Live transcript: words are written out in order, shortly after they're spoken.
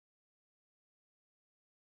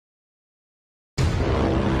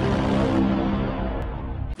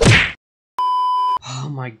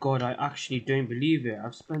my god, I actually don't believe it.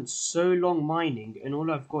 I've spent so long mining and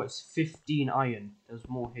all I've got is 15 iron. There's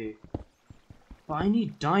more here. But I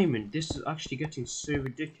need diamond. This is actually getting so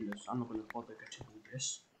ridiculous. I'm not gonna bother getting all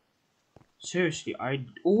this. Seriously,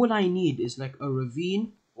 all I need is like a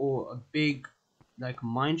ravine or a big like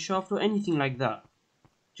mine shaft or anything like that.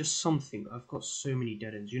 Just something. I've got so many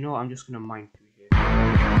dead ends. You know what? I'm just gonna mine through here.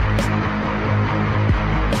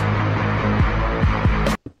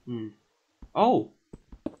 Oh!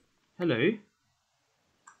 Hello.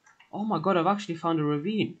 Oh my god, I've actually found a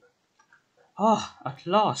ravine. Ah, at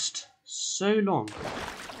last. So long.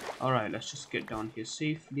 Alright, let's just get down here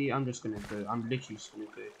safely. I'm just gonna go. I'm literally just gonna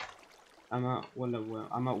go. I'm at, well,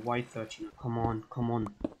 I'm at Y30 now. Come on, come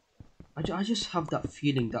on. I just have that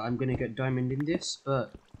feeling that I'm gonna get diamond in this,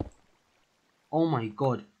 but... Oh my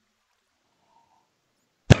god.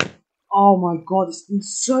 Oh my god, it's been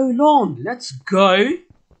so long. Let's go.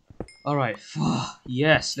 Alright,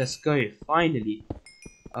 yes, let's go. Finally.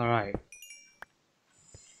 Alright.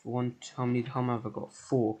 How many have I got?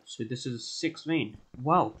 4. So this is 6 main.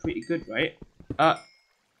 Wow, pretty good, right?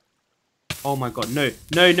 Oh my god, no.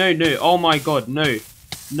 No, no, no. Oh my god, no.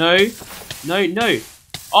 No. No, no.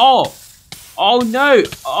 Oh! Oh no!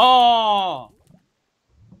 Oh!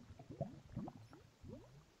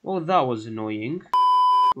 Well, that was annoying.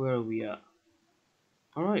 Where are we at?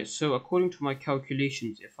 Alright, so according to my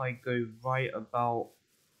calculations, if I go right about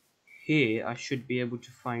here, I should be able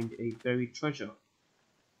to find a buried treasure.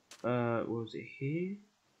 What was it here?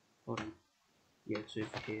 Hold on. Yeah, it's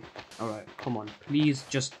over here. Alright, come on. Please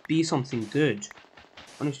just be something good.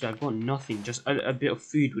 Honestly, I've got nothing. Just a bit of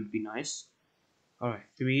food would be nice. Alright,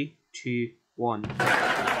 3, 2, 1.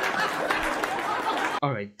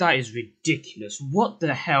 Alright, that is ridiculous. What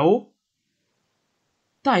the hell?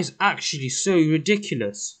 That is actually so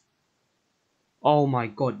ridiculous. Oh my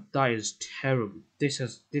god, that is terrible. This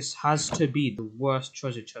has to be the worst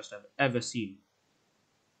treasure chest I've ever seen.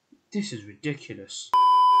 This is ridiculous.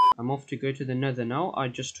 I'm off to go to the nether now. I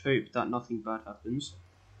just hope that nothing bad happens.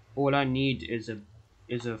 All I need is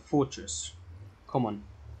a fortress. Come on.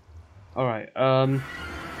 Alright,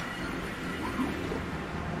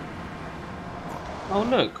 Oh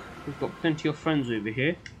look, we've got plenty of friends over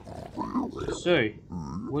here. So,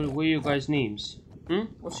 what are your guys' names?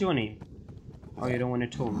 What's your name? Oh, you don't want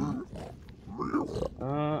to talk.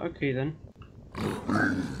 Okay then.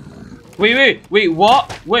 Wait,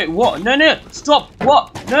 what? Wait, what? No, no, stop!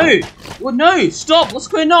 What? No! Well, no, stop! What's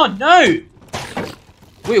going on? No!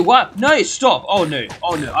 Wait, what? No, stop! Oh no,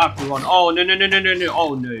 I have to run. Oh no, no, no, no, no, no!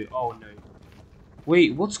 Oh no, oh no!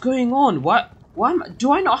 Wait, what's going on? What? Why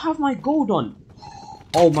do I not have my gold on?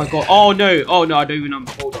 Oh my god! Oh no, I don't even have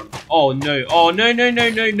my gold on. Oh no! Oh no, no, no,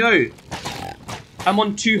 no, no! I'm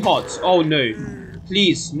on 2 hearts. Oh no!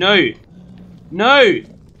 Please, no, no!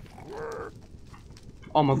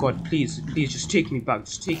 Oh my god, please, just take me back.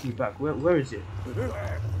 Just take me back. Where is it?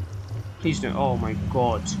 Please don't. Oh my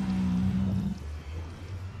god.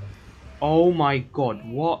 Oh my god,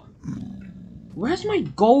 what? Where's my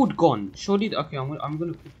gold gone? Surely, okay, I'm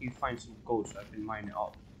gonna quickly find some gold so I can mine it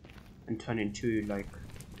up and turn it into like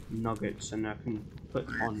nuggets and I can put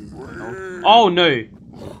on, you know. Oh no!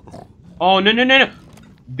 Oh no, no, no, no!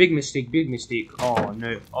 Big mistake, big mistake. Oh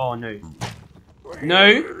no, oh no.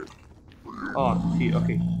 No! Oh,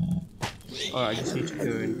 okay. Alright, I just need to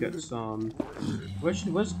go and get some... Where's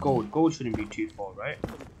gold? Gold shouldn't be too far, right?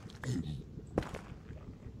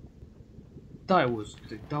 That was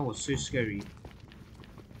so scary.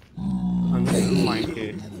 I'm gonna mine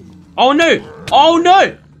here. Oh no! Oh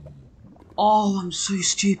no! Oh, I'm so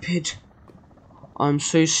stupid. I'm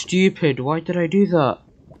so stupid. Why did I do that?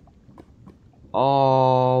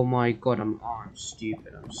 Oh my god, I'm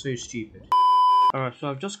stupid. I'm so stupid. Alright, so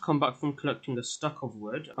I've just come back from collecting a stack of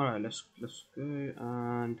wood. Alright, let's go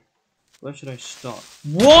and where should I start?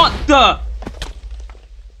 What the?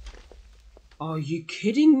 Are you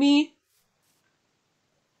kidding me?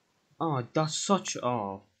 Oh, that's such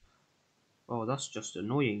oh, that's just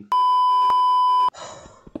annoying.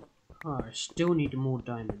 I still need more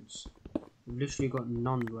diamonds. I've literally got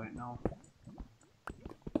none right now.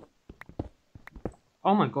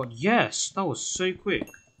 Oh my god, yes! That was so quick.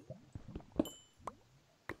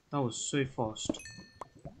 That was so fast.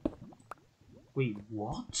 Wait,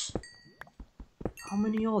 what? How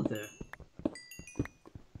many are there?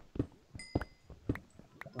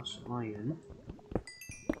 That's iron.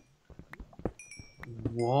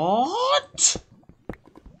 What?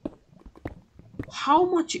 How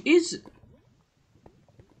much is it?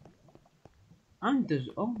 And there's,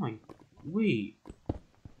 oh my, wait.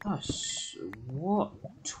 That's, what?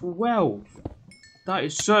 12. That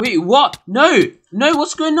is so... Wait, what? No! No,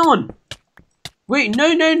 what's going on? Wait,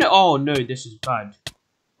 no, no, no. Oh, no, this is bad.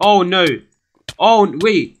 Oh, no. Oh,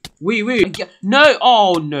 wait. Wait. No.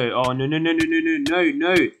 Oh, no. Oh, no, no, no, no, no, no, no,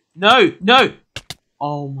 no. No, no.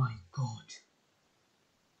 Oh, my God.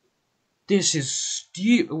 This is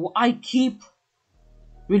stupid. I keep...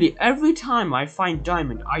 Really, every time I find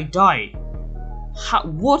diamond, I die.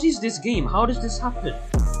 What is this game? How does this happen?